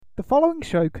The following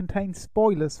show contains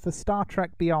spoilers for Star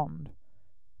Trek Beyond.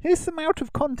 Here's some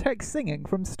out-of-context singing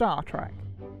from Star Trek.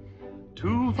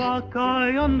 Tuvok,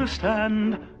 I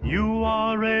understand, you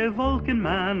are a Vulcan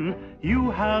man. You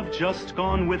have just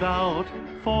gone without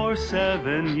for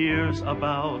 7 years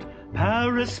about.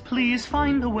 Paris, please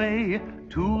find a way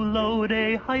to load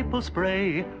a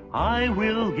hypospray. I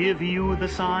will give you the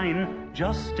sign,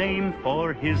 just aim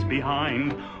for his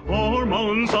behind.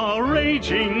 Hormones are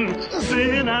raging,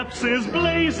 synapses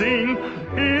blazing,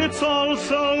 it's all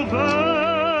so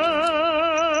very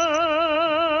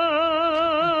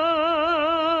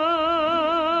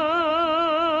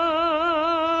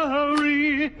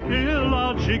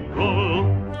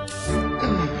illogical.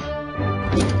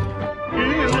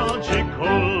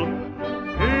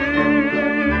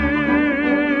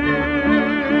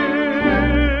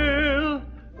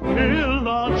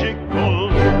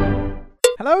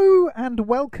 Hello and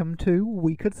welcome to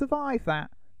We Could Survive That,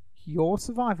 your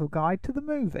survival guide to the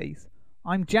movies.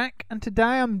 I'm Jack and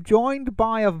today I'm joined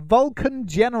by a Vulcan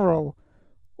general,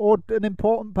 or an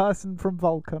important person from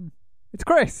Vulcan. It's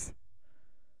Chris.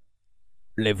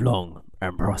 Live long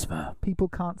and prosper. People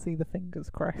can't see the fingers,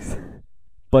 Chris.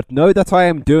 But know that I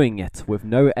am doing it with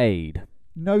no aid.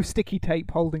 No sticky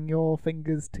tape holding your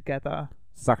fingers together.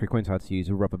 Zachary Quinto had to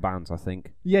use rubber bands, I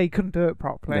think. Yeah, he couldn't do it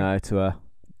properly. No, to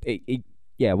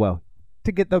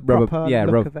to get the rubber, proper yeah,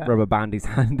 look of it. rubber band his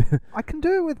hand. I can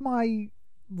do it with my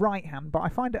right hand, but I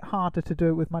find it harder to do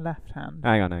it with my left hand.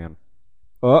 Hang on.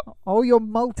 Oh, you're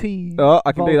multi.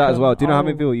 I can do that as well. Do you know how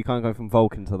many Oh. people you can't go from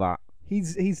Vulcan to that?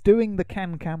 He's doing the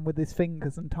can with his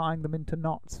fingers and tying them into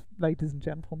knots, ladies and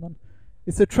gentlemen.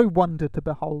 It's a true wonder to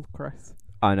behold, Chris.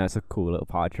 I know, it's a cool little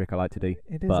party trick I like to do.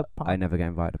 It is but a I never get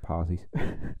invited to parties.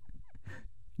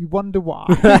 You wonder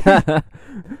why.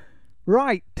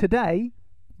 Right, today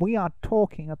we are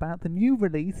talking about the new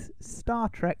release Star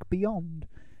Trek Beyond,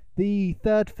 the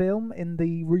third film in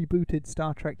the rebooted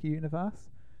Star Trek universe.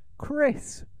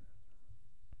 Chris,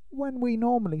 when we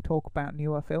normally talk about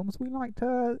newer films, we like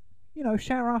to,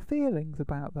 share our feelings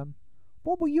about them.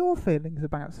 What were your feelings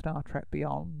about Star Trek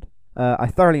Beyond? I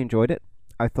thoroughly enjoyed it.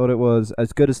 I thought it was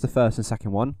as good as the first and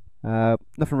second one.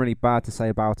 Nothing really bad to say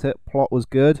about it. Plot was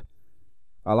good.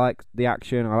 I liked the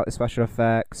action. I liked the special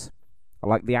effects. I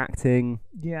liked the acting.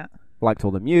 Yeah. I liked all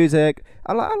the music.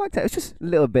 I liked it. It's just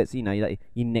little bits, that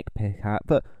you nitpick at.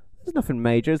 But there's nothing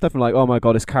major. It's nothing like, oh my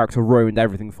god, this character ruined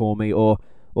everything for me. Or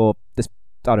this,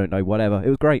 I don't know, whatever. It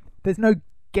was great. There's no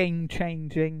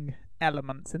game-changing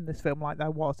elements in this film like there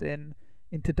was in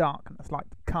Into Darkness, like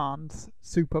Khan's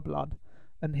super blood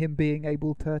and him being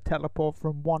able to teleport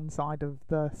from one side of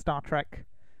the Star Trek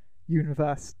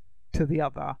universe to the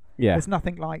other. Yeah. There's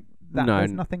nothing like that. No.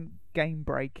 There's nothing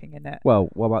game-breaking in it. Well,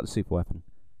 what about the super weapon?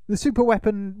 The super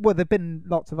weapon, well, there have been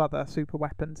lots of other super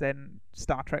weapons in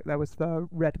Star Trek. There was the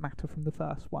red matter from the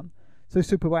first one. So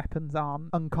super weapons are an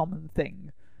uncommon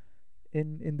thing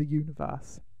in the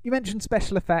universe. You mentioned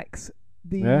special effects.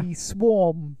 The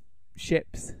swarm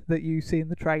ships that you see in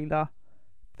the trailer,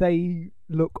 they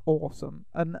look awesome.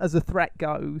 And as a threat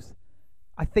goes,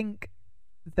 I think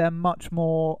they're much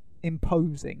more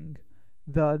imposing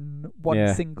than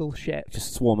one single ship.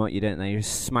 Just swarm at you, didn't they? You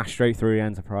just smashed straight through the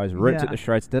Enterprise, ripped it to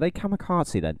shreds. Did they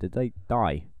kamikaze then? Did they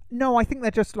die? No, I think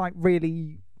they're just like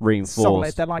really Reinforced.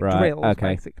 solid. They're like drills,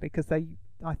 okay. basically, because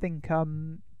I think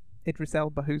Idris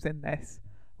Elba, who's in this,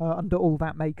 under all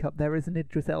that makeup, there is an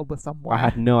Idris Elba somewhere. I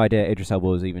had no idea Idris Elba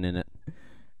was even in it.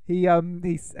 He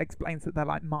explains that they're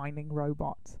like mining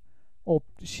robots or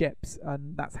ships,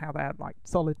 and that's how they're like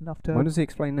solid enough to. When does he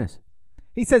explain this?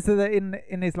 He says that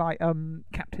in his like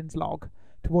captain's log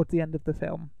towards the end of the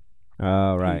film.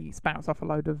 Oh right. He spouts off a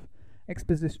load of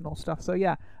expositional stuff. So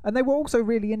yeah, and they were also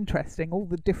really interesting. All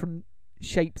the different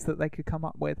shapes that they could come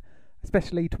up with,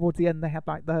 especially towards the end, they had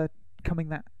like the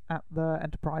coming at the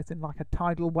Enterprise in like a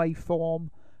tidal wave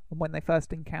form, and when they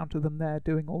first encounter them, they're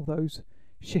doing all those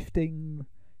shifting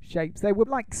shapes. They were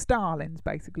like starlings,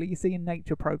 basically. You see in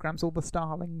nature programs all the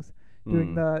starlings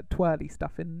doing the twirly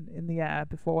stuff in the air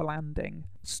before landing.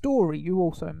 Story you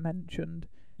also mentioned.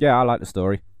 Yeah, I like the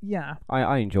story. Yeah.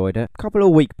 I enjoyed it. A couple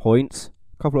of weak points.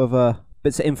 A couple of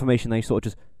bits of information they sort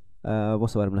of just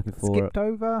what's the word I'm looking for? Skipped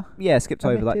over. Yeah, skipped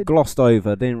over, like omitted. glossed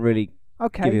over. Didn't really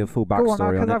Okay. give you a full Go on,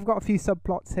 backstory because on it. I've got a few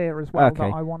subplots here as well Okay.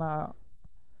 that I want to.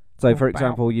 So, for about.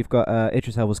 example, you've got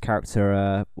Idris Elba's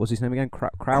character. What's his name again?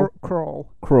 Crawl.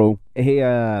 Krull. He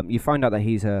you find out that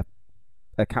he's a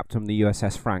captain of the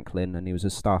USS Franklin, and he was a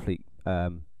Starfleet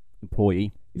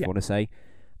employee, if you want to say.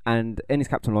 And in his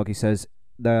captain log, he says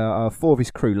there are 4 of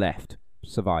his crew left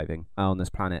surviving on this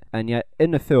planet, and yet in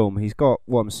the film, he's got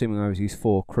what I'm assuming are his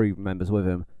 4 crew members with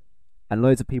him, and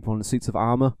loads of people in suits of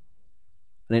armor,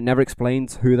 and it never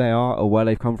explains who they are or where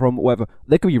they've come from. Whether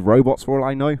they could be robots for all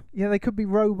I know. Yeah, they could be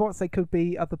robots. They could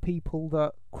be other people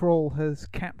that Krull has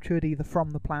captured, either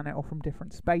from the planet or from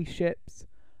different spaceships.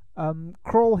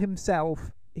 Krull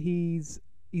himself, he's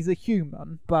a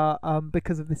human, but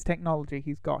because of this technology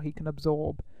he's got, he can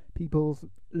absorb people's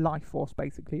life force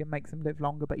basically and makes them live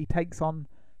longer. But he takes on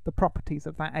the properties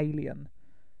of that alien.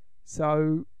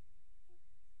 So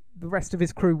the rest of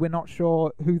his crew, we're not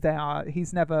sure who they are.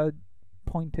 He's never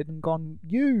pointed and gone,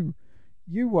 you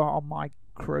are on my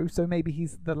crew. So maybe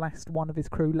he's the last one of his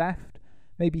crew left.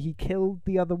 Maybe he killed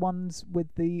the other ones with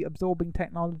the absorbing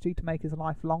technology to make his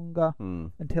life longer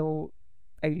until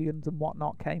aliens and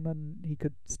whatnot came and he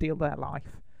could steal their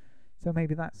life. So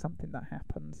maybe that's something that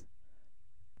happens.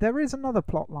 There is another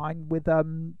plot line with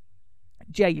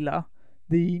Jayla,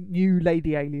 the new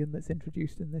lady alien that's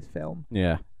introduced in this film.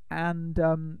 Yeah. And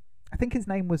I think his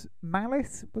name was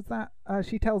Malice. Was that?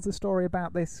 She tells a story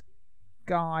about this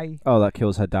guy. Oh, that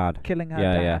kills her dad. Killing her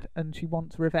dad, and she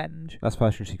wants revenge. That's the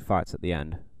person she fights at the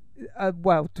end.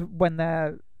 When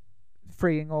they're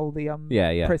freeing all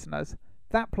the prisoners,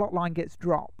 that plot line gets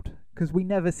dropped because we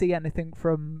never see anything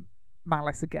from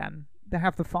Malice again. They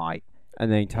have the fight,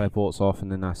 and then he teleports off, and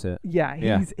then that's it. Yeah,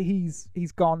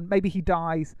 he's gone. Maybe he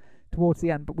dies towards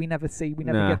the end, but we never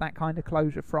get that kind of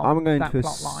closure from that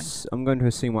plot line. I'm going to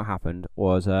assume what happened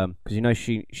was because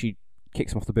she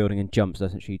kicks him off the building and jumps,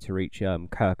 doesn't she, to reach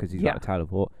Kirk because he's got a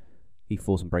teleport. He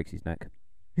falls and breaks his neck.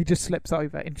 He just slips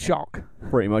over in shock.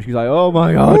 Pretty much. He's like, "Oh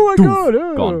my god!" Oh my god!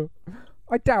 Oh. Gone.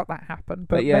 I doubt that happened,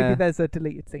 but maybe there's a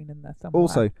deleted scene in there somewhere.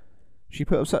 Also, she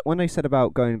put up when they said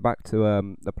about going back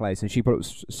to the place, and she put up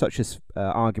such an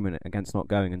argument against not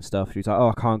going and stuff. She was like,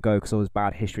 "Oh, I can't go because all this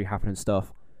bad history happened and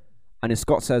stuff." And then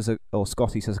Scotty says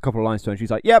a couple of lines to her, and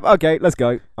she's like, "Yep, okay, let's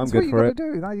go. That's good for it."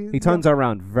 He turns her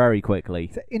around very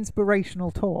quickly. It's inspirational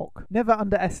talk. Never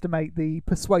underestimate the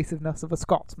persuasiveness of a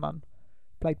Scotsman,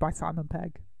 played by Simon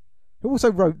Pegg, who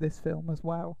also wrote this film as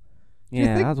well.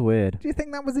 That's weird. Do you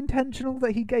think that was intentional,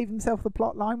 that he gave himself the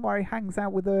plot line where he hangs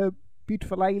out with a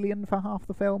beautiful alien for half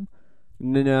the film?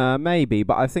 No, maybe,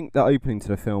 but I think the opening to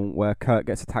the film where Kirk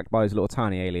gets attacked by those little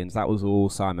tiny aliens, that was all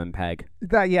Simon Pegg.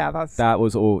 That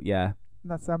was all, yeah.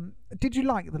 That's Did you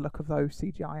like the look of those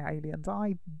CGI aliens?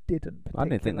 I didn't. I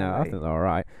didn't think I think they're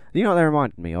alright. You know what they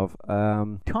reminded me of?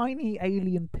 Tiny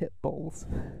alien pit bulls.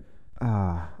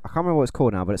 I can't remember what it's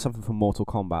called now, but it's something from Mortal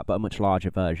Kombat, but a much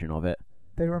larger version of it.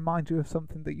 They remind you of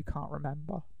something that you can't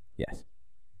remember. Yes.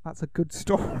 That's a good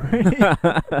story.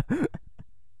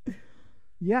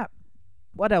 Yeah.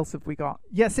 What else have we got?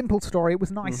 Yeah, simple story. It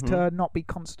was nice to not be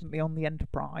constantly on the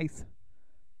Enterprise.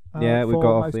 We got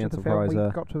off the Enterprise. We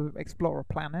got to explore a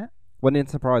planet. When the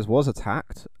Enterprise was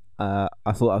attacked, I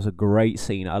thought that was a great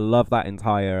scene. I love that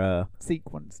entire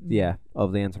sequence. Yeah,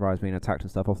 of the Enterprise being attacked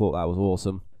and stuff. I thought that was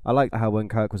awesome. I liked how when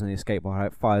Kirk was in the escape pod,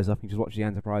 it fires up and you just watch the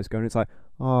Enterprise go, and it's like,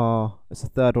 oh, it's the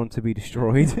third one to be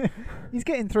destroyed. He's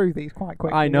getting through these quite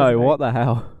quickly. I know, what the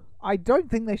hell? I don't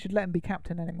think they should let him be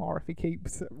captain anymore if he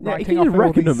keeps writing off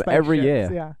all these spaceships. Every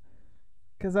year. Yeah,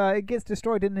 because it gets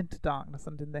destroyed in Into Darkness,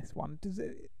 and in this one,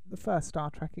 the first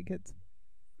Star Trek, it gets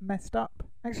messed up.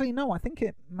 Actually, no, I think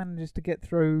it manages to get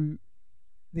through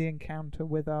the encounter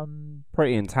with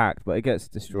pretty intact, but it gets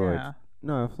destroyed. Yeah.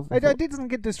 No, it doesn't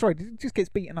get destroyed. It just gets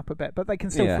beaten up a bit, but they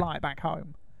can still fly it back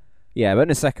home. Yeah, but in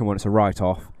the second one, it's a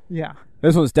write-off. Yeah.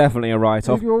 This one's definitely a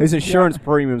write-off. His insurance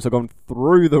premiums have gone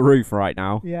through the roof right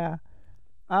now. Yeah.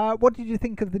 What did you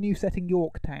think of the new setting,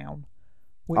 Yorktown?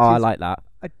 I like that.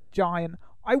 A giant...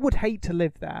 I would hate to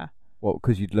live there. What,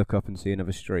 because you'd look up and see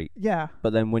another street? Yeah.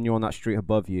 But then when you're on that street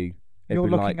above you... You're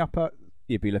looking up at...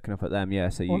 You'd be looking up at them,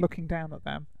 yeah. Or looking down at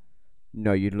them.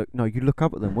 No, you'd look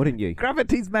up at them, wouldn't you?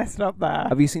 Gravity's messed up there.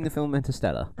 Have you seen the film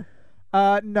Interstellar?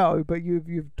 No, but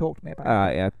you've talked to me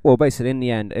about it. Yeah. Well, basically, in the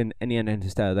end,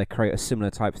 Interstellar, they create a similar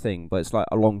type thing, but it's like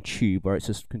a long tube where it's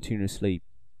just continuously,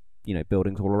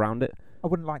 buildings all around it. I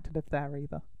wouldn't like to live there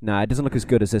either. Nah, it doesn't look as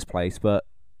good as this place, but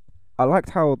I liked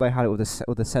how they had it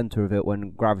with the center of it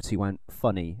when gravity went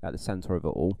funny at the center of it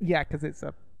all. Yeah, because it's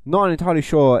a... Not entirely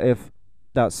sure if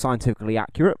that's scientifically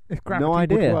accurate. If gravity no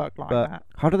idea. would work like but that.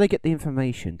 How do they get the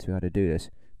information to how to do this?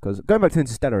 Because going back to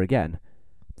Interstellar again,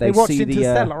 they watched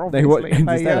Interstellar,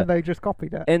 obviously. They just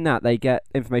copied it. In that, they get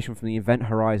information from the event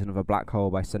horizon of a black hole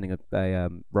by sending a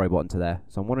robot into there.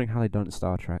 So I'm wondering how they've done it in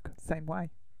Star Trek. Same way.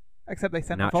 Except they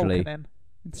sent a Naturally. Vulcan in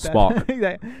instead.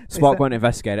 Spock. Spock won't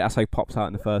investigate it. That's how he pops out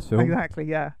in the first film. Exactly,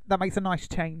 yeah. That makes a nice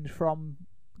change from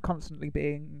constantly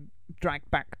being dragged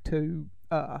back to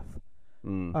Earth.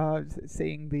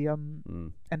 Seeing the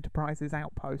Enterprise's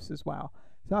outposts as well.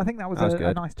 So I think that was, That was a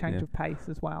good, nice change yeah. of pace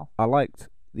as well. I liked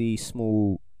the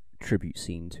small tribute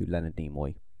scene to Leonard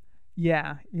Nimoy.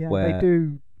 Yeah, they Where-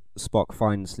 do. Spock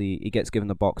finds he gets given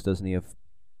the box, doesn't he, of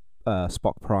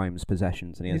Spock Prime's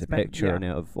possessions, and he has His a picture yeah. in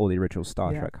it of all the original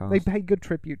Star Yeah, Trek cast. they pay good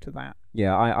tribute to that.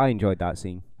 Yeah, I enjoyed that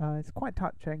scene. It's quite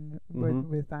touching Mhm.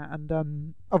 with that,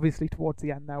 and obviously towards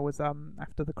the end there was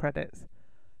after the credits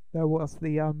there was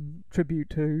the tribute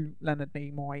to Leonard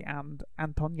Nimoy and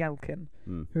Anton Yelkin,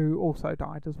 Mm. who also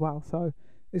died as well. So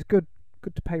it's good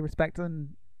to pay respect,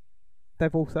 and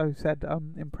they've also said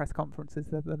in press conferences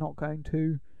that they're not going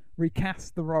to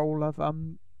recast the role of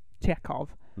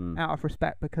Chekhov Mm. out of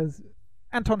respect, because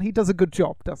Anton, he does a good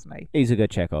job, doesn't he? He's a good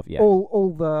Chekhov, yeah.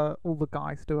 All the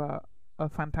guys do a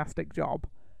fantastic job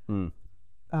Mm.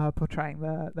 portraying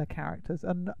their characters,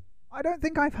 and I don't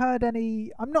think I've heard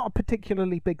any. I'm not a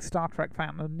particularly big Star Trek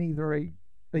fan, and neither are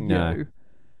No. you.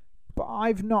 But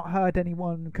I've not heard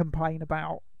anyone complain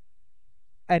about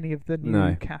any of the new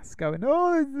No. casts going,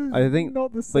 "Oh, this is I think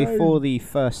not the same." Before the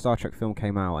first Star Trek film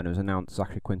came out and it was announced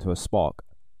Zachary Quinto as Spock,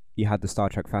 you had the Star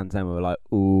Trek fans then who were like,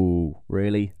 "Ooh,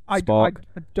 really? Spock?"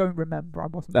 I don't remember. I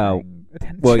wasn't Oh. paying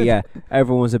attention. Well, yeah,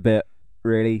 everyone was a bit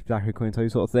really Zachary Quinto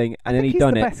sort of thing, and I then think he he's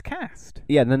done the it. best cast.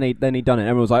 Yeah, and then he done it. And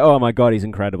everyone was like, "Oh my god, he's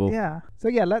incredible." Yeah. So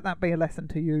yeah, let that be a lesson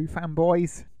to you,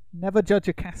 fanboys. Never judge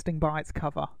a casting by its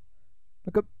cover.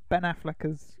 Look at Ben Affleck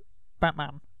as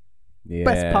Batman. Yeah,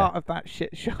 Best part of that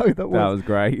shit show that that was was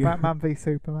great. Batman v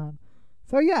Superman.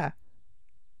 So yeah.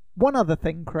 One other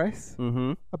thing, Chris,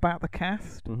 Mhm. about the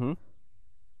cast. Mhm.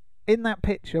 In that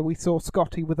picture, we saw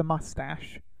Scotty with a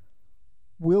mustache.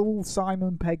 Will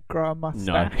Simon Pegg grow a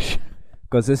mustache?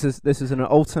 Because this is an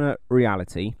alternate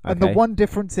reality. And okay? the one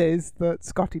difference is that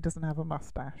Scotty doesn't have a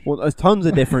mustache. Well, there's tons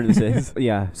of differences.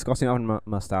 Yeah, Scotty having a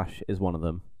mustache is one of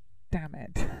them. Damn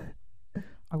it.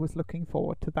 I was looking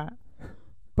forward to that.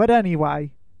 But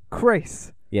anyway,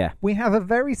 Chris, Yeah, we have a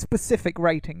very specific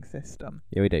rating system.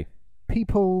 yeah, we do.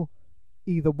 People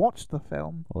either watch the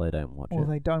film Well, they don't watch or it.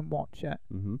 they don't watch it.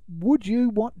 Mhm. Would you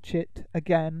watch it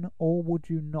again or would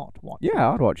you not watch it?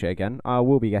 Yeah, I'd watch it again. I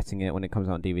will be getting it when it comes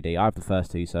out on DVD. I have the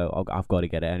first two, so I've got to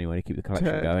get it anyway to keep the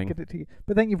collection To going. get it to you.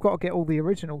 But then you've got to get all the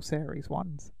original series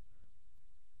ones.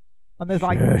 And there's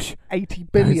like Shush. 80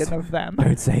 billion Don't- of them. I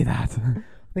Don't say that.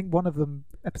 think one of them,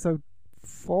 episode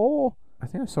 4, I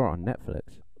think I saw it on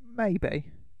Netflix.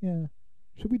 maybe. Yeah.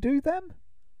 Should we do them?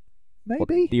 What,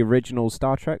 Maybe? the original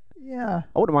Star Trek? Yeah.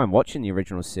 I wouldn't mind watching the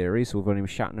original series with William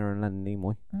Shatner and Leonard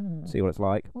Nimoy. Hmm. See what it's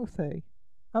like. We'll see.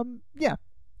 Yeah.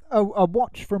 A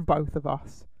watch from both of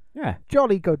us. Yeah,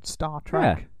 Jolly good Star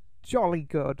Trek. Jolly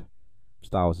good.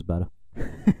 Star Wars is better.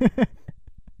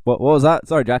 What was that?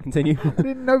 Sorry, Jack, continue.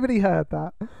 Nobody heard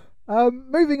that.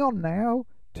 Moving on now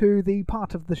to the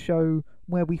part of the show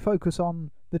where we focus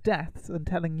on the deaths and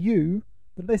telling you,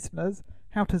 the listeners,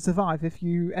 how to survive if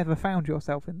you ever found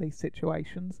yourself in these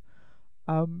situations.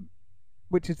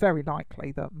 Which is very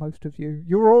likely that most of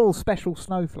you're all special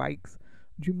snowflakes,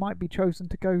 and you might be chosen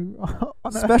to go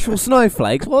on Special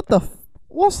snowflakes? What the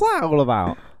what's that all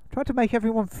about? Try to make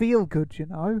everyone feel good, you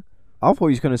know. I thought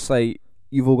he was going to say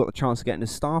you've all got the chance to get into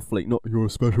Starfleet, not you're a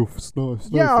special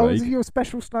snowflake. Yeah, you're a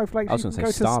special snowflake. I was going going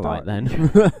to say Starlight then.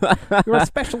 You're a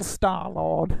special Star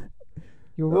Lord.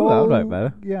 You're Oh, all, that would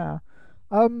work better. Yeah.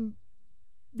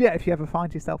 Yeah, if you ever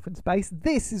find yourself in space,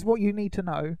 this is what you need to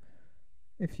know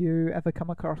if you ever come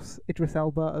across Idris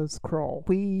Elba as Krall.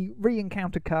 We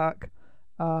re-encounter Kirk.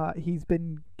 He's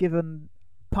been given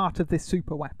part of this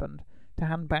super weapon to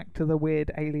hand back to the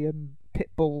weird alien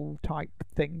pitbull type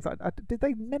things. Did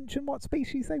they mention what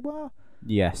species they were?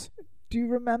 Yes. Do you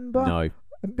remember? No.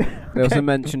 Okay. They also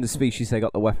mentioned the species they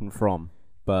got the weapon from,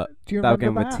 but Do you they'll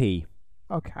remember give him that? a T.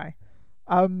 Okay.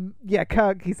 Yeah,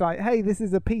 Kirk, he's like, hey, this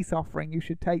is a peace offering. You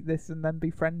should take this and then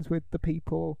be friends with the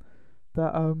people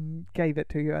that gave it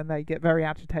to you. And they get very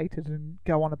agitated and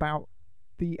go on about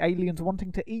the aliens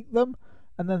wanting to eat them.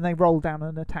 And then they roll down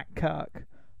and attack Kirk.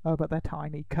 But they're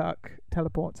tiny. Kirk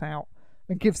teleports out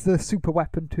and gives the super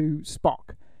weapon to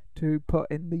Spock to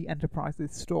put in the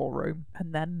Enterprise's storeroom.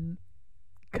 And then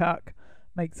Kirk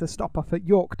makes a stop off at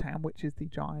Yorktown, which is the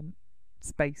giant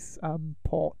space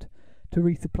port, to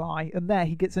resupply, and there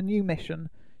he gets a new mission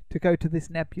to go to this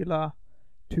nebula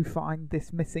to find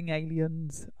this missing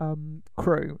alien's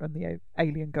crew, and the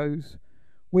alien goes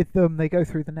with them. They go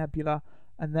through the nebula,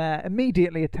 and they're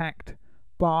immediately attacked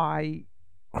by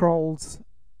Kroll's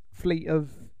fleet of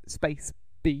space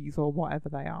bees or whatever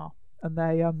they are, and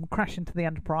they crash into the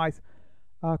Enterprise,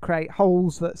 create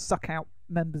holes that suck out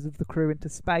members of the crew into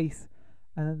space,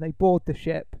 and then they board the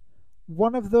ship.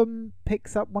 One of them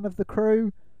picks up one of the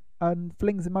crew and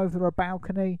flings him over a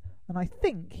balcony, and I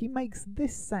think he makes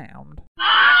this sound,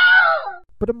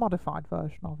 but a modified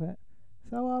version of it.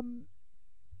 So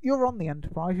you're on the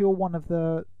Enterprise. You're one of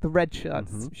the red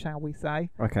shirts, shall we say?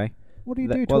 Okay. What do you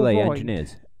do to Well, avoid? they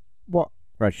engineers. What?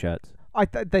 Red shirts.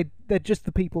 They're just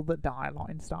the people that die a lot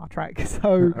in Star Trek.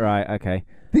 So Right. Okay.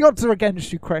 the odds are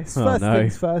against you, Chris. Oh, First no.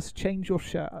 things first. Change your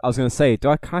shirt. I was going to say,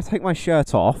 can I take my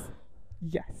shirt off?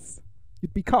 Yes.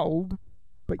 You'd be cold,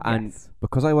 but And yes.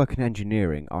 because I work in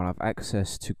engineering, I'll have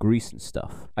access to grease and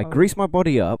stuff. I Oh. grease my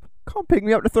body up. Can't pick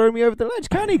me up to throw me over the ledge,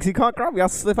 can he? Because he can't grab me. I'll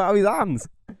slip out of his hands.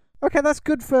 Okay, that's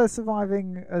good for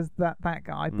surviving as that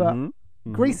guy, but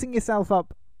greasing yourself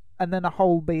up and then a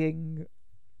hole being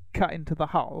cut into the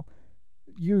hull,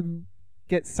 you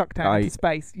get sucked out into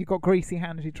space. You've got greasy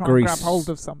hands. You try and grab hold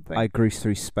of something. I grease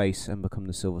through space and become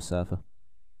the Silver Surfer.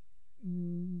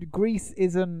 Grease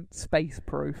isn't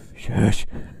space-proof. Shush.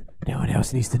 No one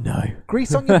else needs to know.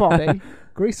 Grease on your body.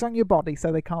 Grease on your body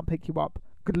so they can't pick you up.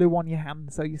 Glue on your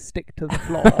hands so you stick to the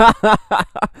floor.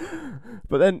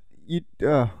 But then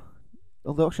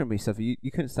all the oxygen stuff.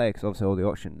 You couldn't stay because obviously all the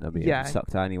oxygen will be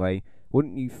sucked out anyway.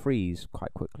 Wouldn't you freeze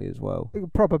quite quickly as well?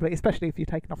 Probably, especially if you're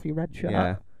taking off your red shirt.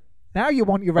 Yeah. Now you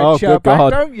want your red shirt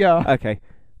back, don't you? Okay.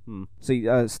 See,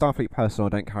 Starfleet personnel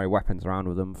don't carry weapons around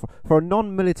with them. For a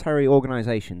non-military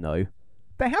organisation, though,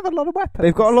 they have a lot of weapons.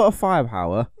 They've got a lot of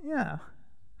firepower. Yeah.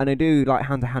 And they do like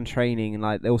hand-to-hand training, and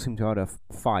like they all seem to be able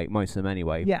to fight, most of them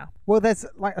anyway. Yeah. Well, there's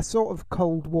like a sort of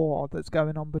Cold War that's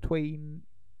going on between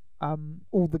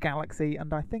all the galaxy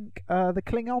and I think the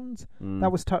Klingons.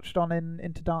 That was touched on in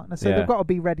Into Darkness. So they've got to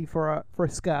be ready for a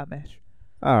skirmish.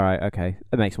 All right. Okay.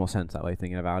 It makes more sense that way,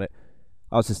 thinking about it.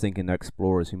 I was just thinking they're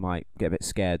explorers who might get a bit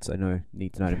scared, so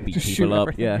need to know to beat people up.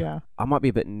 Yeah. I might be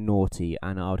a bit naughty,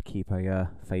 and I would keep a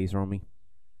phaser on me.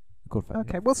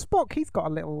 Okay, well, Spock, he's got a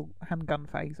little handgun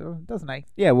phaser, doesn't he?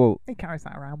 Yeah, well... He carries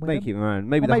that around with him. Keep him around.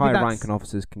 Maybe the higher-ranking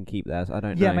officers can keep theirs, I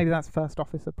don't know. Yeah, maybe that's first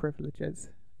officer privileges.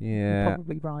 Yeah. You're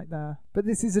probably right there. But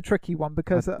this is a tricky one,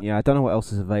 because... I don't know what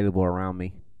else is available around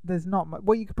me. There's not much...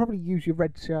 Well, you could probably use your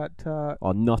red shirt to...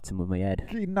 Or nut him with my head.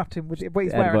 You nut him with it, but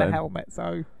he's wearing a helmet,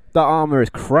 so... That armour is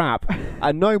crap.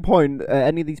 At no point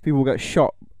any of these people get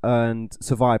shot and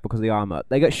survive because of the armour.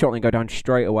 They get shot and go down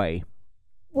straight away.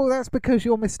 Well, that's because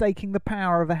you're mistaking the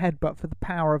power of a headbutt for the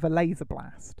power of a laser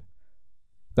blast.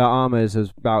 That armour is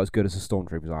about as good as a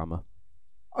Stormtrooper's armour.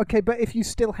 Okay, but if you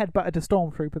still headbutted a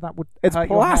Stormtrooper, that would It's hurt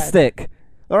plastic! Your head.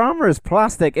 Their armour is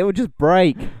plastic. It would just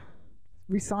break.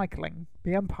 Recycling.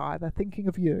 The Empire, they're thinking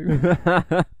of you.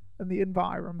 And the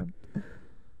environment.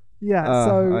 Yeah,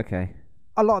 so... Okay.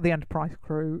 A lot of the Enterprise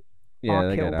crew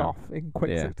are killed off in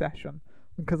quick succession.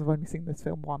 Because I've only seen this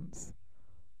film once.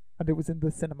 And it was in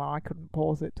the cinema. I couldn't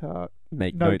pause it to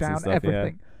note down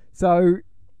everything. Yeah. So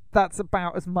that's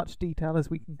about as much detail as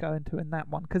we can go into in that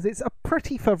one. Because it's a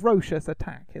pretty ferocious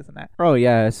attack, isn't it? Oh,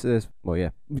 yeah. Well, yeah.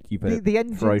 The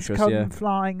engines come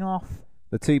flying off.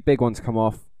 The two big ones come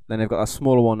off. Then they've got a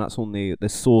smaller one that's on the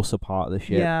saucer part of the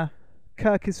ship. Yeah.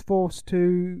 Kirk is forced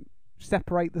to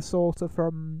separate the saucer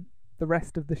from the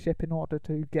rest of the ship in order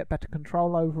to get better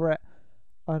control over it.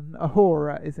 And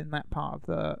Uhura is in that part of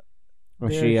the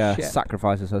she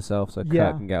sacrifices herself so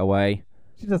Kirk can get away.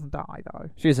 She doesn't die, though.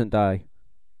 She doesn't die.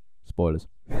 Spoilers.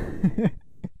 So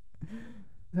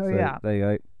yeah. There you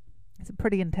go. It's a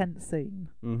pretty intense scene.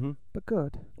 But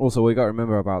good. Also, we got to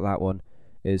remember about that one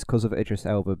is because of Idris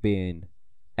Elba being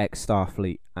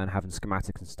ex-Starfleet and having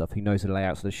schematics and stuff, he knows the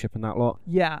layouts of the ship and that lot.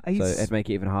 Yeah. So it'd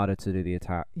make it even harder to do the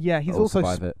attack. Yeah, he's also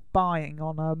spying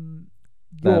on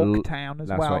Yorktown as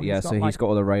well. That's right, yeah. He's got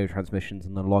all the radio transmissions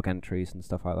and the log entries and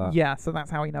stuff like that. Yeah, so that's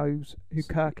how he knows who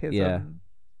Kirk is and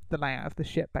the layout of the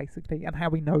ship, basically, and how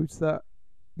he knows that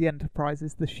the Enterprise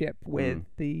is the ship with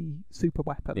the super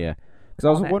weapon. Yeah, because I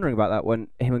was wondering about that when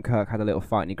him and Kirk had a little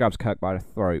fight, and he grabs Kirk by the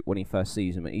throat when he first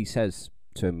sees him, and he says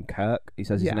to him, Kirk, he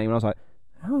says his name, and I was like,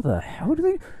 how the hell do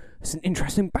they... It's an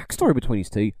interesting backstory between these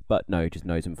two, but no, he just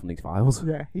knows him from these files.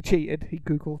 Yeah, he cheated. He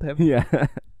Googled him. Yeah.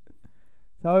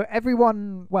 So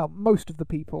everyone, well, most of the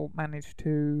people managed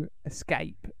to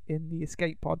escape in the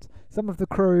escape pods. Some of the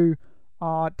crew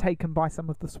are taken by some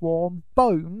of the swarm.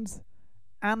 Bones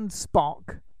and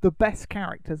Spock, the best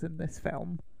characters in this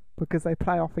film, because they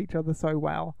play off each other so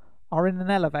well, are in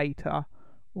an elevator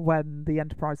when the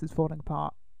Enterprise is falling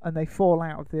apart, and they fall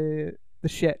out of the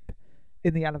ship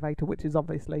in the elevator, which is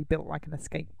obviously built like an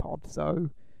escape pod,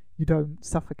 so you don't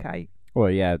suffocate.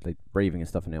 Well, yeah, they're breathing and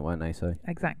stuff in it, weren't they? So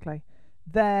exactly.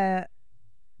 They're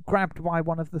grabbed by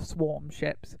one of the swarm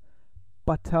ships,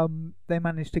 but they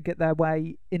managed to get their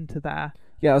way into there.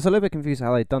 Yeah, I was a little bit confused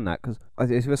how they'd done that, because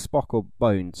if it was Spock or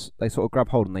Bones, they sort of grab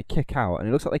hold and they kick out, and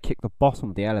it looks like they kick the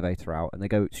bottom of the elevator out, and they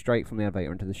go straight from the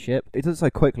elevator into the ship. It does it so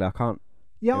quickly, I can't...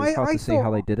 Yeah, it was hard to see how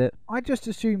they did it. I just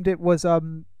assumed it was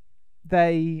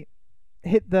they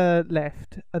hit the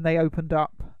lift and they opened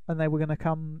up and they were going to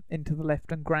come into the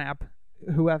lift and grab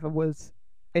whoever was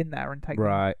in there and take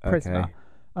them prisoner. Okay.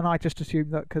 And I just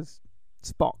assumed that because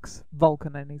Spock's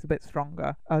Vulcan and he's a bit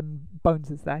stronger, and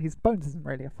Bones is there. Bones isn't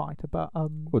really a fighter, but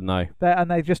Well, no. and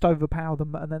they just overpower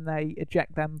them, and then they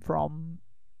eject them from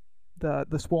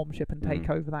the swarm ship and take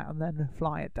over that, and then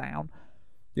fly it down.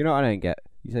 You know what I don't get?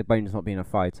 You say Bones not being a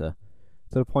fighter,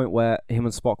 to the point where him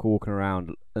and Spock are walking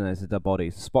around and there's dead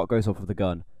bodies. Spock goes off with the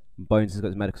gun, and Bones has got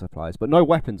his medical supplies, but no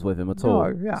weapons with him at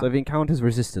all. Yeah. So if he encounters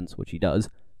resistance, which he does,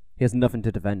 he has nothing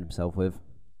to defend himself with.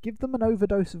 Give them an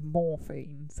overdose of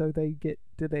morphine so they get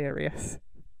delirious.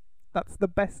 That's the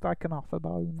best I can offer,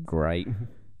 Bones. Great.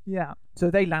 Yeah. So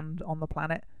they land on the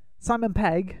planet. Simon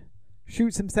Pegg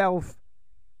shoots himself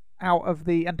out of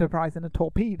the Enterprise in a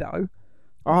torpedo.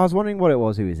 Oh, I was wondering what it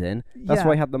was he was in. That's Yeah.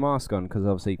 why he had the mask on, because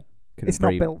obviously couldn't It's not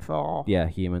breathe. built for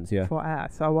humans, yeah. for air.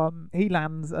 So he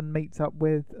lands and meets up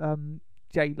with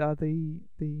Jayla, the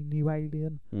new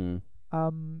alien.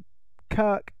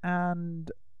 Kirk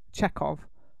and Chekhov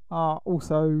are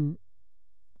also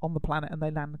on the planet, and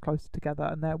they land closer together,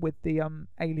 and they're with the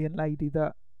alien lady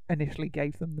that initially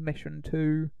gave them the mission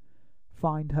to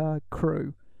find her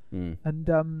crew.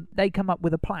 And they come up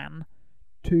with a plan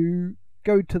to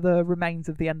go to the remains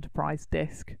of the Enterprise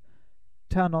disk,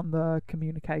 turn on the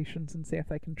communications, and see if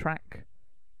they can track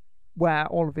where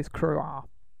all of his crew are.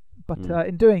 But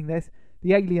in doing this,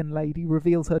 the alien lady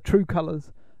reveals her true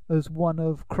colours as one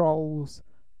of Kroll's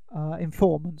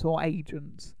informants or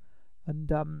agents,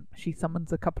 and she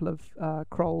summons a couple of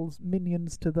Kroll's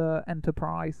minions to the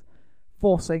Enterprise,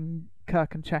 forcing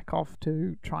Kirk and Chekhov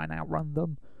to try and outrun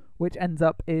them, which ends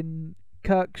up in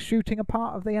Kirk shooting a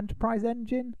part of the Enterprise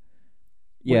engine.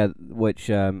 Yeah, which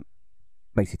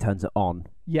basically turns it on.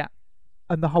 Yeah,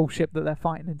 and the whole ship that they're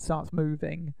fighting in starts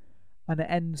moving, and it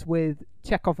ends with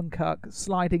Chekhov and Kirk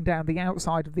sliding down the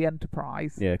outside of the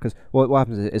Enterprise. Yeah, because what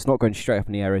happens is it's not going straight up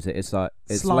in the air, is it? It's like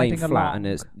it's laying Sliding flat along. and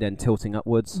it's then tilting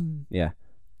upwards. Yeah.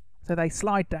 So they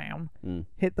slide down,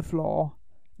 hit the floor,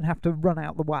 and have to run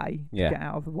out the way to get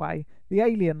out of the way. The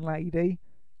alien lady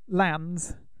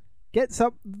lands, gets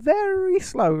up very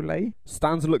slowly,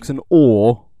 Stands and looks in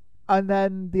awe. and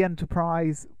then the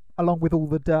Enterprise, along with all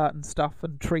the dirt and stuff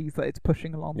and trees that it's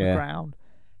pushing along the ground,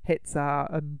 hits her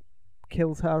and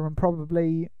kills her, and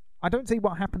probably... I don't see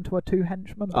what happened to her two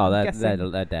henchmen. But I'm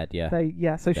guessing they're dead,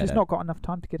 yeah. so she's not got enough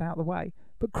time to get out of the way.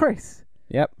 But Chris,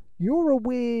 Yep. you're a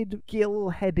weird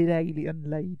gill-headed alien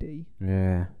lady.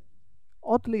 Yeah.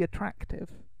 Oddly attractive.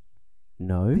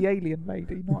 No. The alien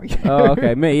lady, not you. Oh,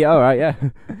 okay, me. All right, yeah.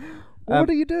 What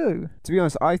do you do? To be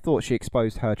honest, I thought she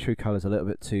exposed her true colours a little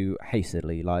bit too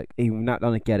hastily. Like, even Nat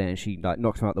didn't get it, and she like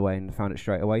knocked him out the way and found it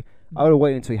straight away. I would have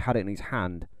waited until he had it in his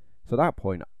hand. So at that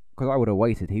point, because I would have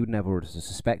waited, he would never have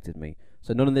suspected me.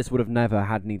 So none of this would have never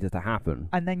had needed to happen.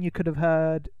 And then you could have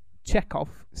heard Chekhov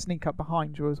sneak up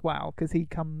behind you as well, because he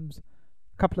comes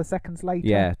a couple of seconds later.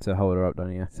 Yeah, to hold her up,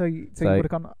 don't you? So you would have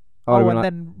gone... I would've and been like,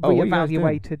 then "Oh, what are you guys doing?"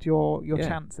 reevaluated your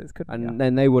chances, couldn't you? And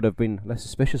then they would have been less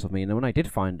suspicious of me. And then when I did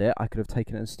find it, I could have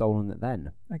taken it and stolen it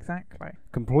then. Exactly.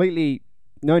 Completely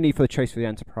no need for the chase for the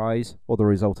Enterprise or the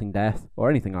resulting death or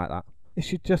anything like that. If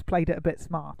she just played it a bit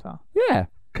smarter. Yeah.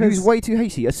 He was way too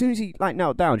hasty. As soon as he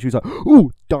knelt down, she was like, "Ooh!"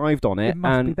 dived on it. It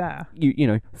must and be there. You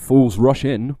know, fools rush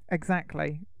in.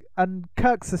 Exactly. And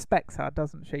Kirk suspects her,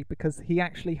 doesn't she? Because he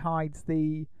actually hides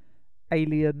the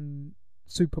alien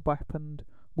super weapon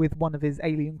with one of his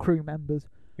alien crew members.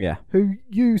 Yeah. Who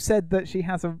you said that she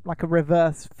has a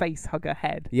reverse face hugger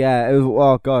head. Yeah, it was.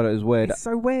 Oh god, it was weird. It's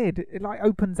so weird. It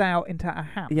opens out into a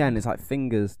hand. Yeah, and it's like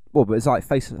fingers. Well, but it's like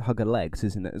face hugger legs,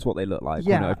 isn't it? It's what they look like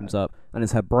when it opens up, and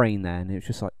it's her brain there, and it's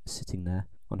just like sitting there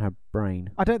on her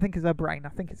brain. I don't think it's her brain. I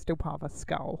think it's still part of her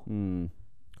skull.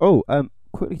 Oh,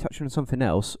 quickly touching on something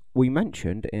else. We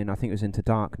mentioned I think it was Into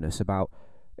Darkness, about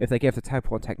if they gave the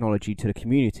teleport technology to the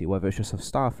community, whether it's just of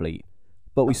Starfleet.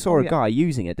 But we saw a guy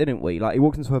using it, didn't we? Like, he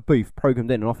walked into a booth, programmed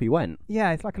in, and off he went.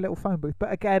 Yeah, it's like a little phone booth.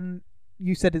 But again,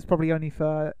 you said it's probably only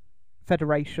for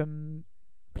Federation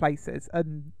places,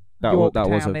 and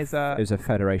Yorktown is a... It was a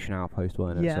Federation outpost,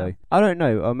 wasn't it? Yeah. So, I don't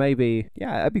know, or maybe...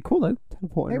 Yeah, it'd be cool, though,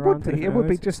 teleporting around. It would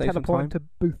be just teleporting to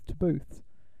booth.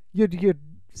 You'd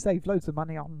save loads of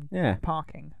money on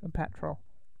parking and petrol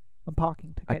and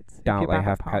parking tickets. I doubt they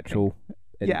have petrol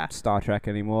in Star Trek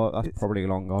anymore. That's probably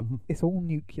long gone. It's all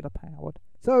nuclear powered.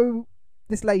 So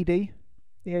this lady,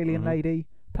 the alien lady,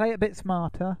 Play it a bit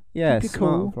smarter. Yeah, Keep it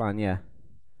smart cool. plan. Yeah.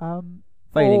 Um,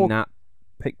 Failing or- that,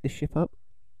 pick the ship up.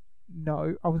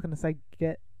 No, I was going to say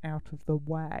get out of the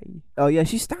way. Oh yeah,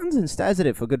 she stands and stares at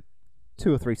it for a good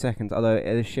 2 or 3 seconds. Although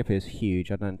the ship is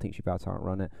huge, I don't think she'd be able to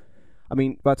outrun it. I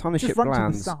mean, by the time the Just ship run to the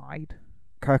lands, side.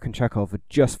 Kirk and Chekhov are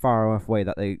just far enough away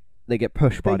that they get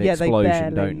pushed by the They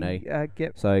explosion, barely, don't they?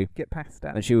 Get So, past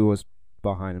it. and she was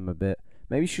behind them a bit.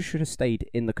 Maybe she should have stayed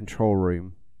in the control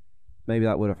room. Maybe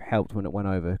that would have helped when it went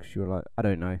over, because you were like, I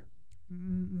don't know.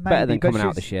 Better than coming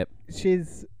out the ship.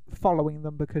 She's following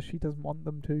them because she doesn't want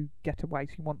them to get away.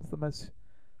 She wants them as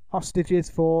hostages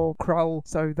for Krull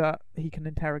so that he can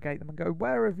interrogate them and go,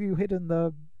 where have you hidden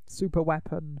the super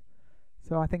weapon?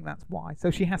 So I think that's why.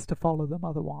 So she has to follow them,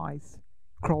 otherwise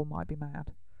Krull might be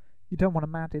mad. You don't want a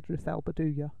mad Idris Elba, do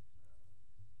you?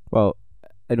 Well,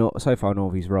 so far in all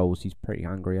of his roles, he's pretty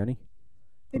angry, isn't he?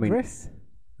 I mean, Idris?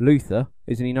 Luther,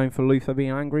 isn't he known for Luther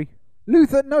being angry?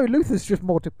 Luther's just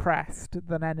more depressed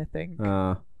than anything.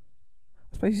 I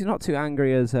suppose he's not too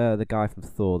angry as the guy from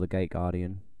Thor, the Gate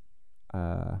Guardian.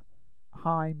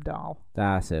 Heimdall.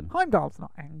 That's him. Heimdall's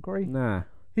not angry. Nah.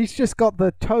 He's just got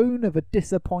the tone of a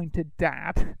disappointed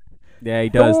dad. Yeah, he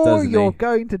does, Thor, doesn't you're he?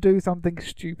 going to do something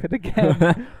stupid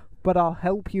again, but I'll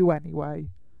help you anyway.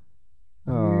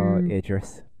 Oh,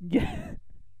 Idris. Yeah.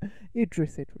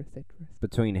 Idris.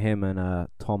 Between him and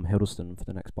Tom Hiddleston for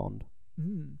the next Bond.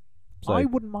 So, I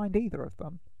wouldn't mind either of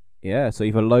them. yeah, so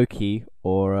either Loki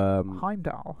or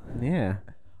Heimdall. yeah.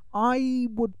 I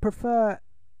would prefer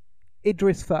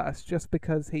Idris first, just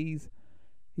because he's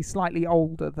slightly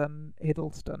older than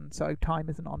Hiddleston, so time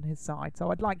isn't on his side.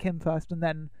 So I'd like him first, and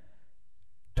then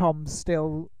Tom's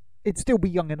it'd still be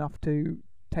young enough to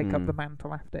take up the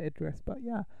mantle after Idris. But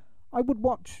yeah, I would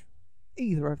watch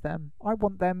either of them. I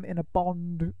want them in a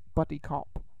Bond buddy cop.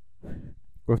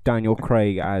 With Daniel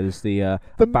Craig as the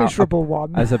miserable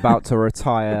one. as about to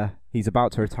retire. He's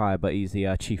about to retire, but he's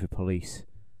the chief of police.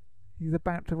 He's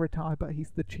about to retire, but he's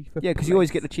the chief of police. Yeah, because you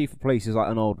always get the chief of police as like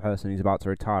an old person who's about to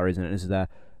retire, isn't it? This is their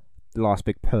last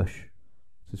big push.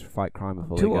 Just fight crime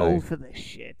before they too go. old for this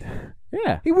shit.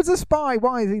 Yeah. He was a spy.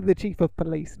 Why is he the chief of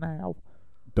police now?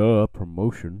 Duh,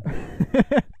 promotion.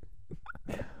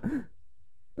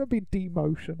 That'd be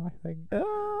demotion, I think.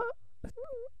 I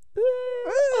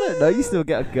don't know. You still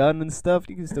get a gun and stuff.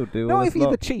 You can still do all No, this if you're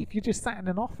lot. the chief, you just sat in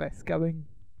an office going,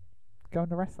 go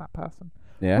and arrest that person.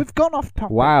 Yeah. We've gone off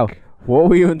topic. Wow. What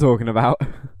were you even talking about?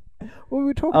 Well, we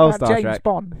were talking Oh, about Star James Trek.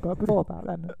 Bond, but before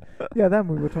that, then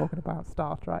we were talking about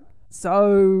Star Trek.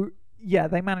 So yeah,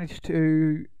 they managed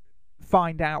to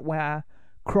find out where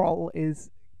Krull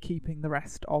is keeping the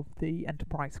rest of the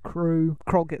Enterprise crew.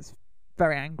 Krull gets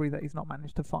very angry that he's not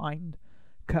managed to find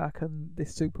Kirk and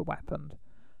this super weapon.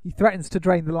 He threatens to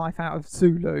drain the life out of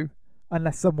Sulu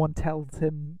unless someone tells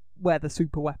him where the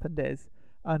super weapon is.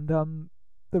 And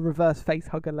the reverse face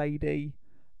hugger lady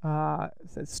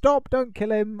says, "Stop! Don't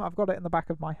kill him! I've got it in the back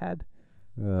of my head."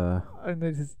 And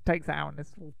it just takes it out and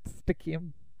it's all sticky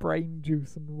and brain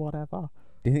juice and whatever.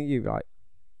 Do you think you like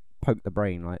poke the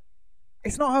brain like?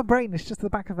 It's not her brain, it's just the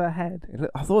back of her head.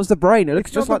 I thought it was the brain. It looks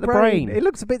It's just not like the brain. It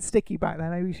looks a bit sticky back there.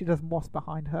 Maybe she doesn't wash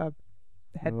behind her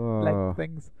head leg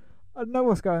things. I don't know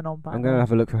what's going on back I'm there. going to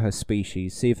have a look for her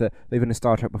species, see if they've been in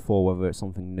Star Trek before, whether it's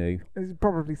something new. It's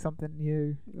probably something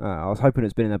new. I was hoping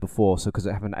it's been in there before, so because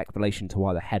they have an explanation to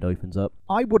why the head opens up.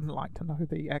 I wouldn't like to know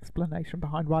the explanation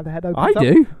behind why the head opens up.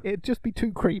 I do. It'd just be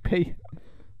too creepy.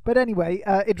 But anyway,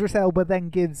 Idris Elba then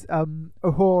gives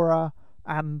Uhura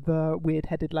and the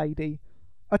weird-headed lady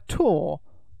a tour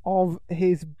of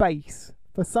his base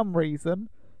for some reason.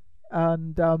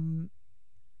 And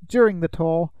during the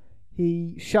tour,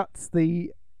 he shuts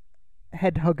the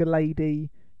head hugger lady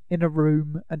in a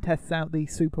room and tests out the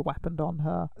super weapon on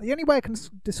her. The only way I can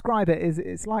describe it is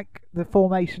it's like the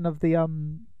formation of the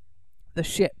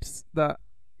ships that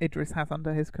Idris has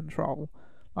under his control,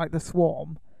 like the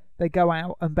Swarm. They go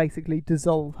out and basically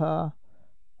dissolve her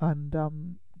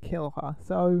and kill her.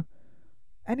 So,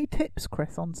 any tips,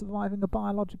 Chris, on surviving a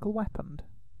biological weapon?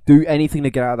 Do anything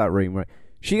to get out of that room, right?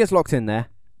 She gets locked in there,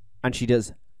 and she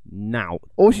does now.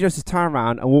 All she does is turn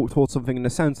around and walk towards something in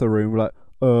the centre of the room, like,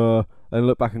 and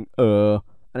look back and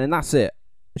then that's it.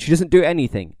 She doesn't do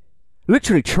anything.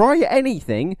 Literally, try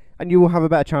anything, and you will have a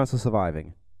better chance of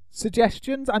surviving.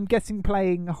 Suggestions? I'm guessing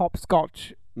playing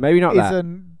hopscotch Maybe not that.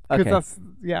 isn't... Because that's...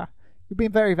 Yeah. You're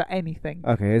being very for anything.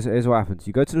 Okay, here's what happens.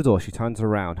 You go to the door, she turns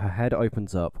around, her head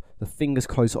opens up, the fingers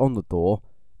close on the door,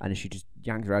 and she just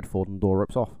yanks her head forward and the door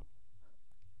rips off.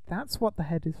 That's what the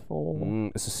head is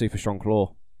for. It's a super strong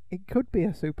claw. It could be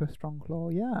a super strong claw,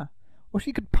 yeah. Or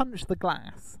she could punch the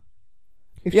glass.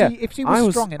 If Yeah, she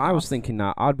was strong enough, I was thinking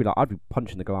that I'd be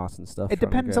punching the glass and stuff. it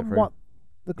trying to depends go on through. what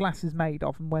the glass is made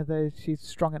of and whether she's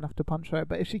strong enough to punch through it.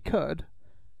 But if she could,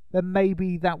 then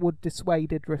maybe that would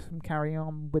dissuade Idris from carrying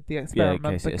on with the Yeah, experiment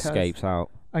in case it escapes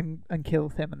out. and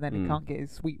kills him, and then he can't get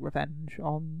his sweet revenge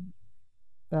on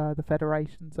the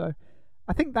Federation. So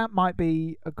I think that might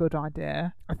be a good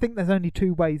idea. I think there's only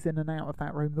two ways in and out of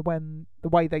that room: the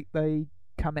way they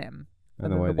come in,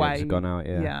 And the way the eggs have gone out.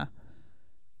 Yeah.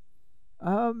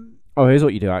 Oh, here's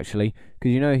what you do actually,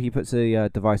 because you know he puts a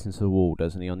device into the wall,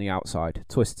 doesn't he, on the outside,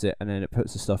 twists it, and then it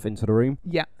puts the stuff into the room.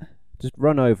 Yeah. Just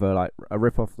run over, like,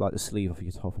 rip off like the sleeve off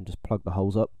your top and just plug the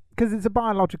holes up. Because it's a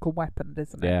biological weapon,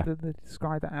 isn't it? Yeah. They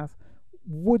describe it as.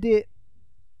 Would it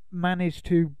manage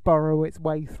to burrow its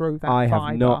way through that I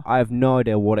fibre? have no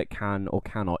idea what it can or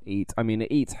cannot eat. I mean,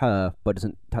 it eats her, but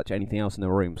doesn't touch anything else in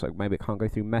the room, so maybe it can't go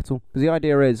through metal. Because the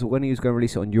idea is, when he was going to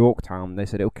release it on Yorktown, they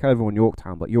said it'll kill everyone in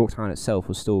Yorktown, but Yorktown itself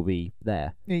will still be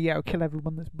there. Yeah, it'll kill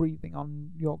everyone that's breathing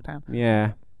on Yorktown.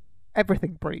 Yeah.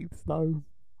 Everything breathes, though.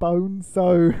 Bones,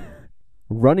 so...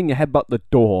 Running your headbutt the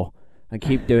door and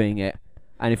keep doing it.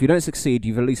 And if you don't succeed,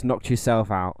 you've at least knocked yourself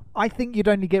out. I think you'd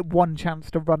only get one chance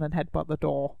to run and headbutt the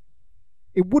door.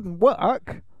 It wouldn't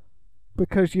work,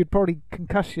 because you'd probably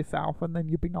concuss yourself and then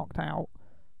you'd be knocked out.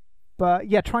 But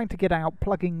yeah, trying to get out,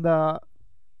 plugging the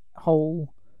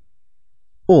hole.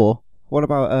 Or, what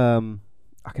about,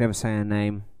 I can never say her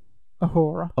name.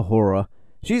 Ahura. Ahura.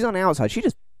 She's on the outside. She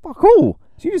just, fuck all.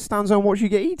 She just stands there and watches you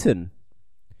get eaten.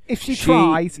 If she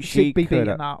tries, she'd be could,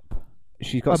 beaten up.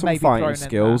 She's got Or some maybe thrown fighting in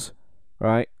skills,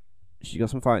 right? She's got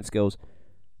some fighting skills.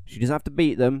 She doesn't have to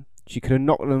beat them. She could have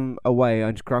knocked them away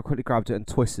and just quickly grabbed it and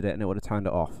twisted it, and it would have turned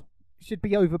it off. She'd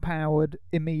be overpowered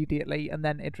immediately, and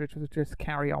then Idris would just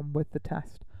carry on with the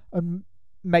test. And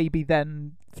maybe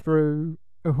then throw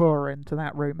Uhura into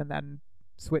that room and then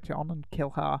switch it on and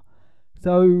kill her.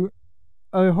 So,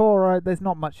 Uhura, there's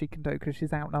not much she can do because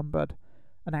she's outnumbered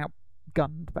and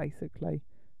outgunned, basically.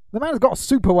 The man's got a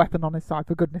super weapon on his side,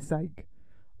 for goodness sake.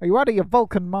 Are you out of your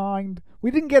Vulcan mind? We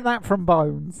didn't get that from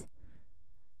Bones.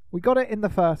 We got it in the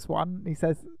first one. He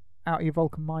says, out of your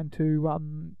Vulcan mind to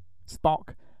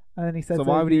Spock. And then he says... So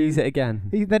why would he use it again?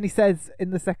 Then he says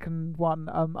in the second one,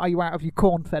 are you out of your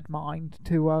corn-fed mind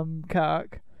to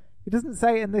Kirk. He doesn't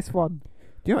say it in this one.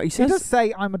 Do you know what he He says? does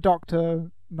say, I'm a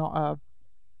doctor, not a...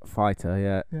 Fighter,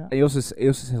 yeah. Yeah. And he also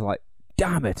says, like,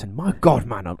 damn it, and my God,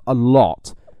 man, a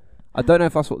lot. I don't know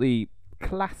if that's what the...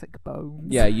 Classic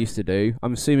Bones. Yeah, used to do.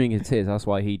 I'm assuming it is. That's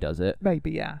why he does it.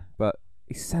 Maybe, yeah. But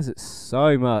he says it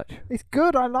so much. It's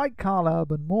good. I like Carl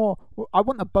Urban more. I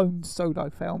want a Bones solo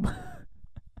film.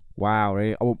 Wow,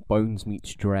 really? I want Bones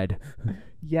meets Dread.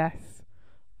 Yes.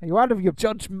 Are you out of your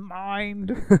judge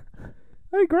mind?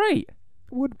 Oh, great.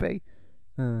 Would be.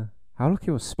 How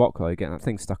lucky was Spock, though, getting that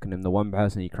thing stuck in him? The one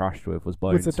person he crashed with was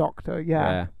Bones. With the doctor,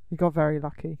 yeah. He got very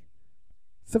lucky.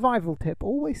 Survival tip,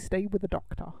 always stay with the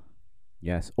doctor.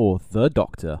 Yes, or the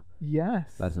Doctor.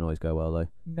 Yes. That doesn't always go well, though.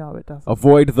 No, it doesn't.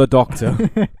 Avoid the Doctor.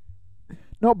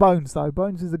 Not Bones, though.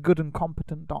 Bones is a good and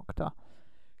competent doctor.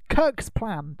 Kirk's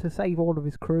plan to save all of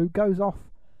his crew goes off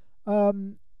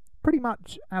pretty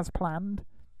much as planned.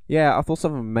 Yeah, I thought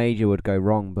something major would go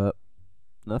wrong, but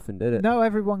nothing did it. No,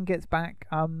 everyone gets back,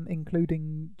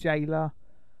 including Jayla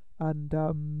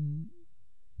and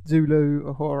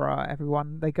Zulu, Uhura,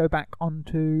 everyone. They go back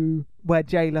onto where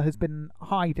Jayla has been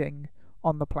hiding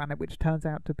on the planet, which turns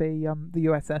out to be the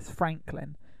USS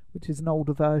Franklin, which is an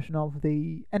older version of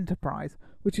the Enterprise,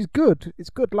 which is good.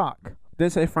 It's good luck. Did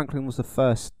it say Franklin was the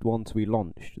first one to be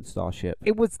launched, the Starship?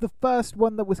 It was the first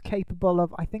one that was capable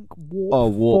of, I think,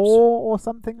 warp warps. 4 or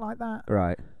something like that.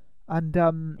 Right. And,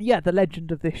 the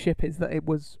legend of this ship is that it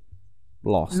was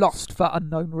lost for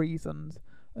unknown reasons,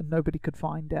 and nobody could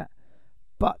find it.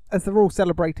 But as they're all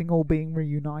celebrating all being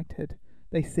reunited,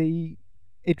 they see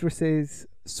Idris's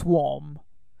swarm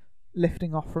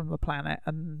lifting off from the planet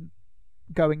and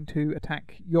going to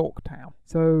attack Yorktown.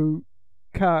 So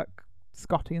Kirk,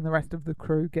 Scotty and the rest of the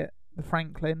crew get the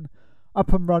Franklin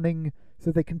up and running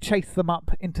so they can chase them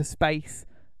up into space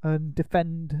and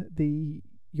defend the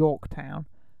Yorktown.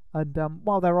 And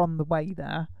while they're on the way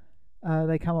there,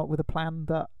 they come up with a plan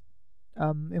that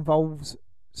involves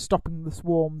stopping the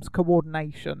swarm's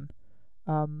coordination,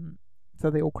 so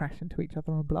they all crash into each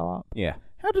other and blow up. Yeah.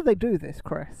 How do they do this,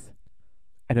 Chris?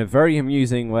 In a very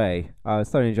amusing way. I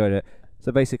thoroughly enjoyed it.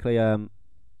 So basically,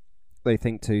 they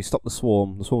think to stop the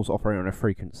swarm's operating on a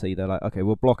frequency. They're like, okay,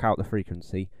 we'll block out the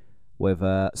frequency with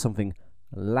something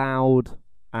loud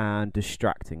and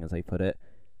distracting, as they put it.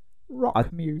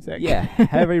 Rock music. Yeah,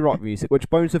 heavy rock music, which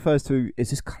Bones refers to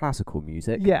is this classical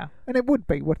music. Yeah, and it would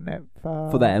be, wouldn't it?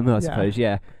 For them, I suppose,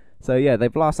 yeah. So yeah, they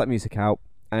blast that music out,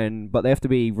 but they have to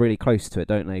be really close to it,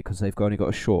 don't they? Because they've only got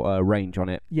a short range on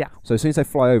it. Yeah. So as soon as they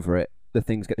fly over it, the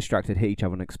things get distracted, hit each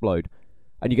other, and explode.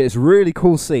 And you get this really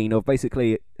cool scene of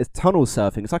basically it's tunnel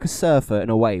surfing. It's like a surfer in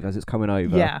a wave as it's coming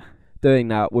over. Yeah. Doing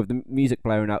that with the music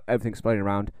blaring out, everything exploding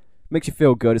around. Makes you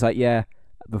feel good. It's like, yeah,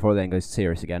 before it then goes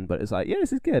serious again. But it's like, yeah,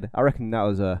 this is good. I reckon that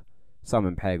was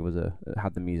Simon Pegg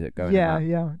had the music going. Yeah,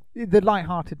 yeah. The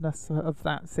lightheartedness of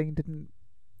that scene didn't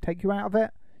take you out of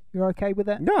it. You're okay with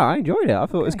it? No, I enjoyed it. I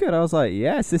thought it was good. I was like,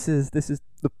 yes, this is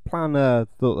the plan that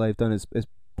they've done is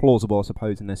plausible, I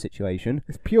suppose, in their situation.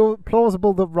 It's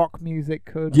plausible that rock music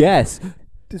could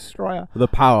destroy her. The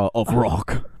power of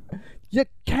rock. You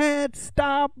can't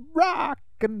stop rock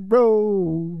and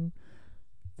roll.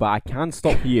 But I can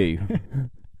stop you.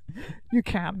 You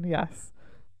can, yes.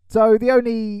 So the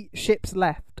only ships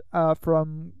left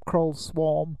from Kroll's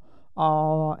swarm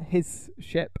are his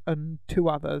ship and 2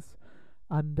 others.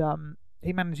 And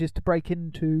he manages to break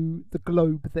into the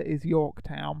globe that is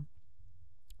Yorktown,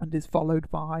 and is followed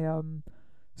by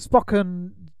Spock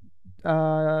and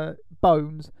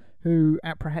Bones, who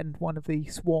apprehend one of the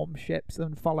swarm ships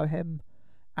and follow him,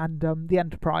 and the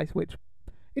Enterprise, which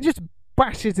it just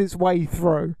bashes its way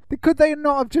through. Could they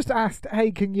not have just asked,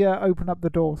 "Hey, can you open up the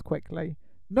doors quickly?"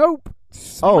 Nope.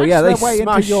 They their way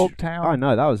smash into Yorktown. I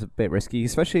know that was a bit risky,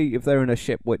 especially if they're in a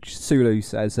ship which Sulu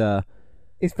says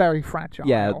it's very fragile.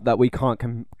 Yeah, that we can't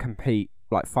compete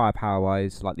like firepower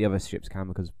wise like the other ships can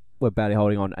because we're barely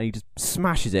holding on, and he just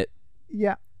smashes it.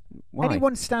 Yeah. Why?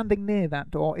 Anyone standing near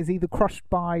that door is either crushed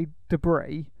by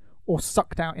debris or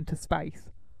sucked out into space.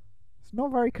 It's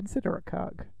not very considerate,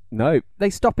 Kirk. No. They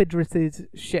stop Idris's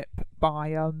ship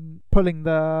by pulling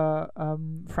the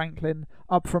Franklin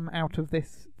up from out of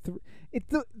this.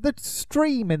 The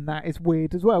stream in that is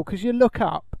weird as well, because you look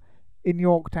up in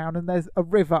Yorktown and there's a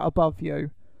river above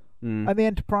you, and the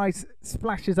Enterprise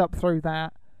splashes up through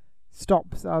that,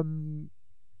 stops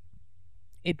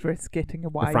Idris getting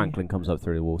away. The Franklin comes up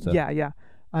through the water. Yeah.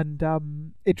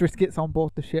 And Idris gets on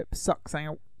board the ship, sucks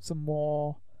out some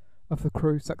more of the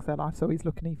crew, sucks their life, so he's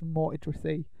looking even more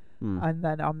Idris-y. And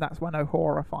then that's when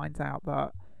Uhura finds out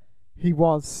that he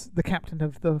was the captain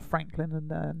of the Franklin,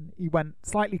 and then he went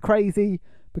slightly crazy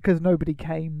because nobody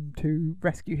came to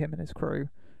rescue him and his crew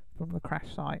from the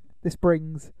crash site. This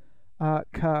brings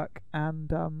Kirk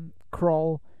and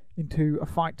Kroll into a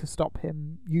fight to stop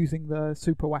him using the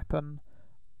super weapon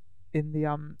in the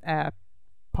air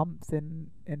pumps in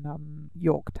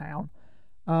Yorktown.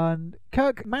 And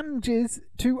Kirk manages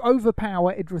to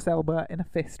overpower Idris Elba in a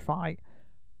fist fight,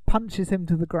 punches him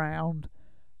to the ground,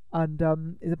 and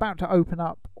is about to open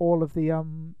up all of the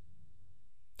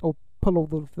or pull all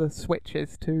of the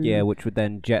switches to which would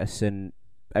then jettison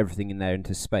everything in there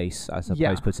into space, I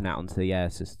suppose, putting it out onto the air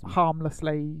system,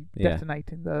 harmlessly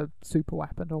detonating the super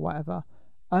weapon or whatever.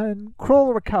 And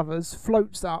Kroll recovers,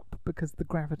 floats up because the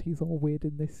gravity's all weird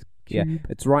in this cube. Yeah,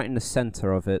 it's right in the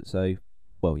centre of it, so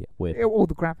weird. All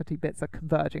the gravity bits are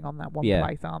converging on that one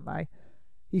place, aren't they?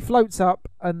 He floats up,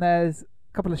 and there's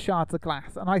a couple of shards of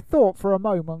glass, and I thought for a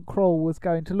moment Kroll was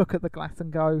going to look at the glass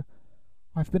and go,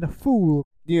 "I've been a fool."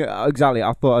 Yeah, exactly.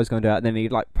 I thought I was going to do that, and then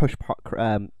he'd like push I was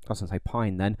going to say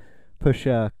Pine then, push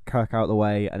Kirk out of the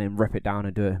way, and then rip it down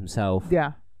and do it himself.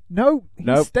 Yeah. No,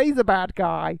 he stays a bad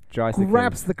guy,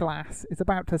 grabs the glass, is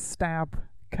about to stab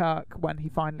Kirk when he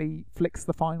finally flicks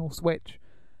the final switch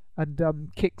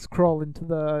and kicks Kroll into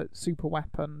the super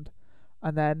weapon,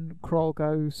 and then Kroll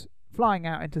goes flying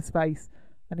out into space,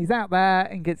 and he's out there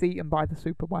and gets eaten by the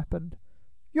super weapon.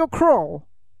 You're Kroll!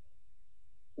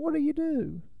 What do you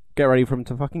do? Get ready for him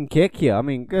to fucking kick you. I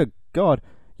mean, good God.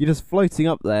 You're just floating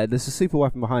up there, there's a super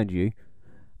weapon behind you.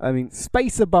 I mean,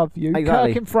 space above you,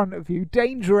 exactly. Kirk in front of you,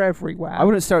 danger everywhere. I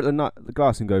wouldn't stare at the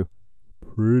glass and go,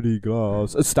 "Pretty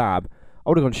glass." A stab. I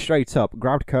would have gone straight up,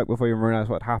 grabbed Kirk before he even realised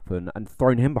what happened, and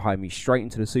thrown him behind me straight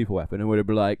into the super weapon, and would have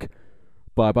been like,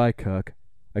 "Bye-bye, Kirk.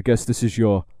 I guess this is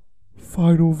your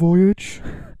final voyage.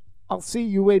 I'll see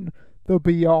you in the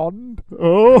beyond."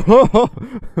 Oh.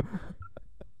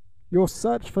 Your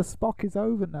search for Spock is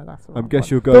over. No, that's the wrong guess one.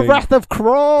 you're going. The Wrath of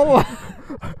Kroll.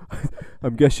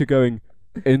 Guess you're going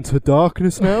into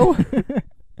darkness now.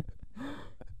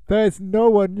 There's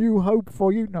no new hope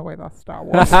for you. No way, that's Star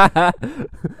Wars.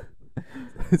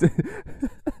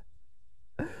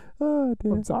 Oh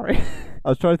dear. I'm sorry. I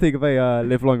was trying to think of a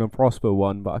Live Long and Prosper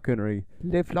one, but I couldn't really.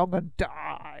 Live long and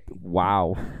die.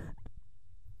 Wow.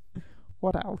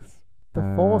 What else?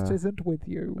 The Force isn't with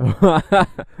you.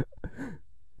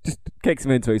 Just kicks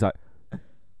him into it. He's like,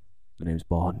 "The name's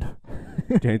Bond."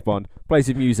 James Bond. Plays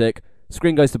his music.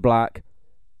 Screen goes to black.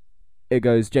 It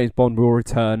goes, "James Bond will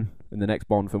return." in the next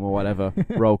Bond film or whatever.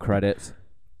 Roll credits.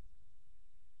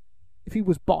 If he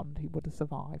was Bond, he would have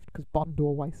survived, because Bond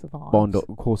always survives. Bond,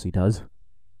 of course he does.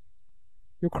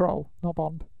 You're Kroll, not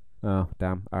Bond. Oh,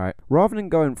 damn. Alright. Rather than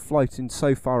going floating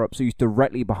so far up so he's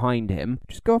directly behind him,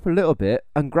 just go up a little bit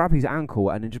and grab his ankle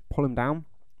and then just pull him down.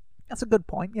 That's a good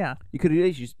point, yeah. You could at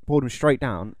least just pull him straight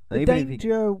down. The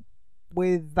danger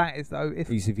with that is, though, if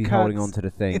he's holding on to the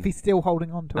thing. If he's still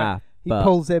holding on to it, he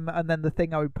pulls him and then the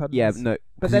thing opens. Yeah, no.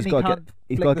 But then he's got to get the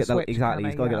exactly. He's got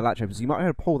to get the latch open. So you might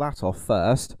have to pull that off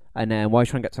first, and then while you're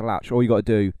trying to get to the latch, all you got to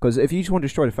do, because if you just want to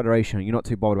destroy the Federation, and you're not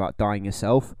too bothered about dying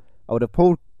yourself. I would have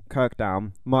pulled Kirk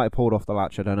down. Might have pulled off the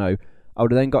latch. I don't know. I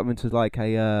would have then got him into like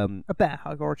a bear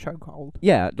hug or a chokehold.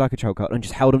 Yeah, like a chokehold, and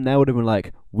just held him there. Would have been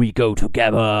like, "We go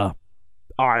together.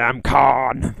 I am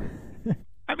Khan.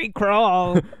 I mean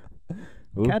Kroll."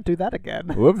 Can't do that again.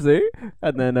 Whoopsie.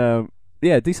 And then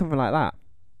do something like that.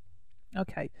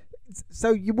 Okay,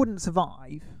 so you wouldn't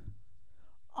survive.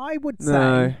 I would say.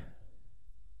 No.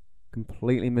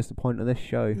 Completely missed the point of this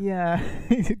show. Yeah,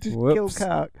 just kill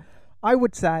Kirk. I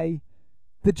would say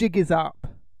the jig is up.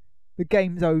 The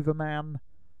game's over, man.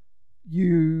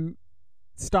 You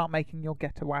start making your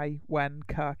getaway when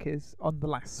Kirk is on the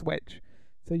last switch.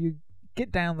 So you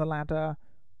get down the ladder,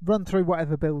 run through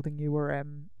whatever building you were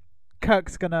in.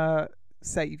 Kirk's gonna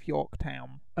save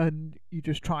Yorktown, and you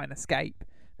just try and escape.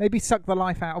 Maybe suck the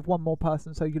life out of one more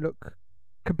person so you look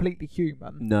completely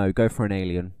human. No, go for an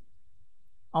alien.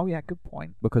 Oh yeah, good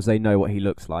point. Because they know what he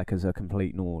looks like as a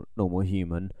complete normal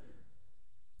human.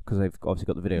 Because they've obviously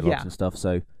got the video logs and stuff.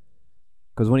 So,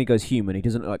 because when he goes human, he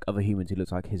doesn't look like other humans. He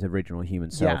looks like his original human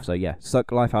self. Yeah. So yeah,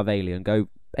 suck life out of alien. Go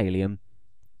alien.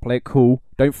 Play it cool.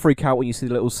 Don't freak out when you see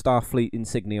the little Starfleet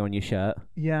insignia on your shirt.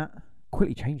 Yeah.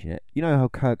 Quickly changing it. You know how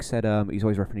Kirk said he's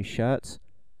always ripping his shirts?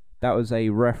 That was a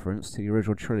reference to the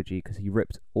original trilogy because he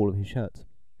ripped all of his shirts.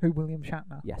 Who, William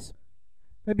Shatner? Yes.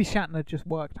 Maybe Shatner just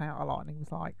worked out a lot and he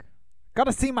was like,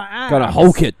 gotta see my ass. Gotta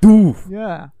Hulk it, doof.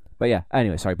 Yeah. But yeah,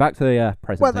 anyway, sorry, back to the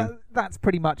present thing. That's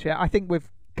pretty much it. I think we've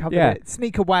covered it.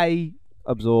 Sneak away.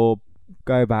 Absorb.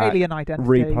 Go back. Alien identity.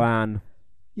 Replan.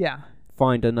 Yeah.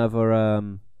 Find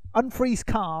another... Unfreeze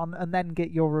Khan and then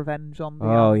get your revenge on the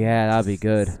that'd be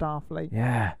good. Starfleet.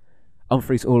 Yeah.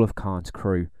 Unfreeze all of Khan's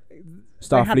crew.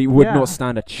 Starfleet would not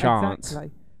stand a chance.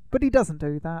 Exactly. But he doesn't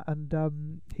do that,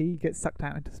 and he gets sucked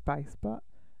out into space. But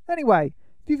anyway,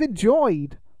 if you've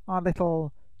enjoyed our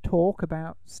little talk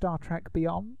about Star Trek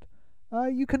Beyond,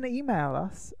 you can email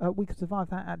us at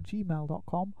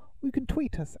wecouldsurvivethat@gmail.com, or you can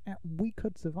tweet us at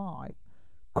wecouldsurvive.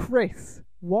 Chris,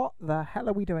 what the hell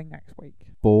are we doing next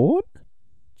week? Bourne?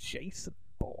 Jason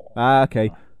Bourne.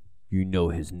 Okay. You know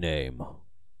his name.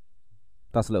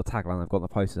 That's a little tagline they've got on the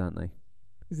posters, aren't they?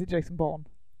 Is it Jason Bourne?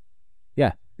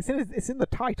 Yeah. It's in the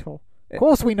title. Of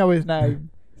course we know his name.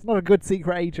 It's not a good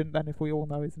secret agent then if we all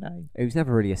know his name. He was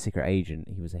never really a secret agent.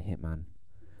 He was a hitman.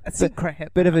 A secret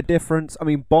hitman. Bit of a difference. I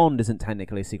mean, Bond isn't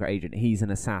technically a secret agent. He's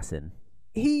an assassin.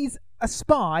 He's a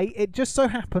spy. It just so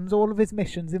happens all of his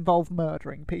missions involve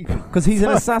murdering people. Because he's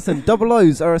an assassin. Double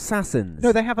O's are assassins.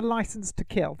 No, they have a license to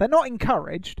kill. They're not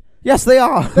encouraged. Yes, they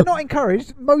are. They're not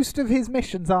encouraged. Most of his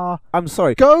missions are... I'm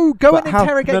sorry. Go and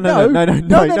interrogate... No,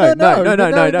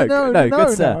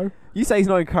 good sir. You say he's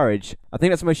not encouraged. I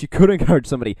think that's the most you could encourage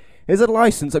somebody. Here's a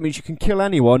license. That means you can kill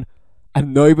anyone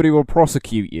and nobody will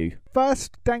prosecute you.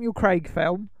 First Daniel Craig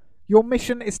film, your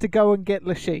mission is to go and get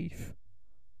Le Chiffre.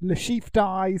 Le Chiffre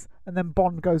dies, and then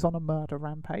Bond goes on a murder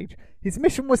rampage. His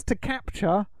mission was to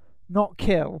capture, not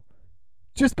kill.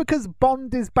 Just because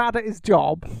Bond is bad at his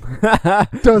job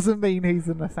doesn't mean he's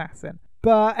an assassin.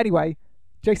 But anyway,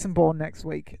 Jason Bourne next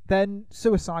week. Then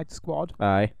Suicide Squad.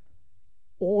 Aye.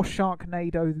 Or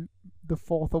Sharknado The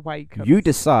Fourth Awakens. You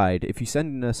decide. If you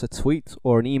send us a tweet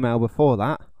or an email before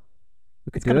that,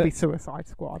 we could it's going to be Suicide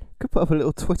Squad. Could put up a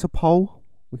little Twitter poll.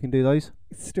 We can do those.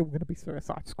 It's still going to be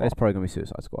Suicide Squad. It's probably going to be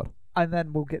Suicide Squad. And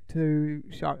then we'll get to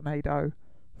Sharknado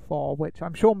 4, which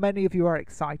I'm sure many of you are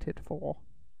excited for.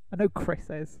 I know Chris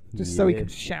is, just so he can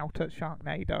shout at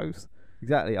Sharknadoes.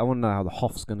 Exactly. I want to know how the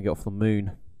Hoff's going to get off the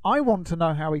moon. I want to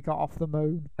know how he got off the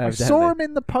moon. I saw him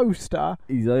in the poster.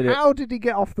 How did he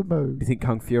get off the moon? Do you think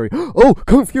Kung Fury... Oh,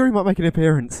 Kung Fury might make an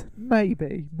appearance.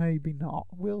 Maybe, maybe not.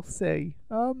 We'll see.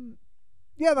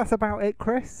 Yeah, that's about it,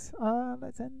 Chris.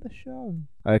 Let's end the show.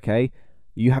 Okay.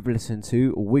 You have listened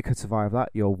to We Could Survive That,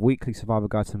 your weekly survival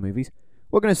guide to the movies.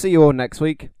 We're going to see you all next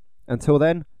week. Until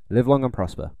then, live long and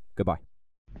prosper. Goodbye.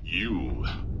 You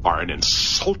are an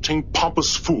insulting,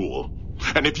 pompous fool.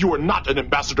 And if you were not an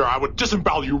ambassador, I would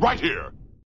disembowel you right here.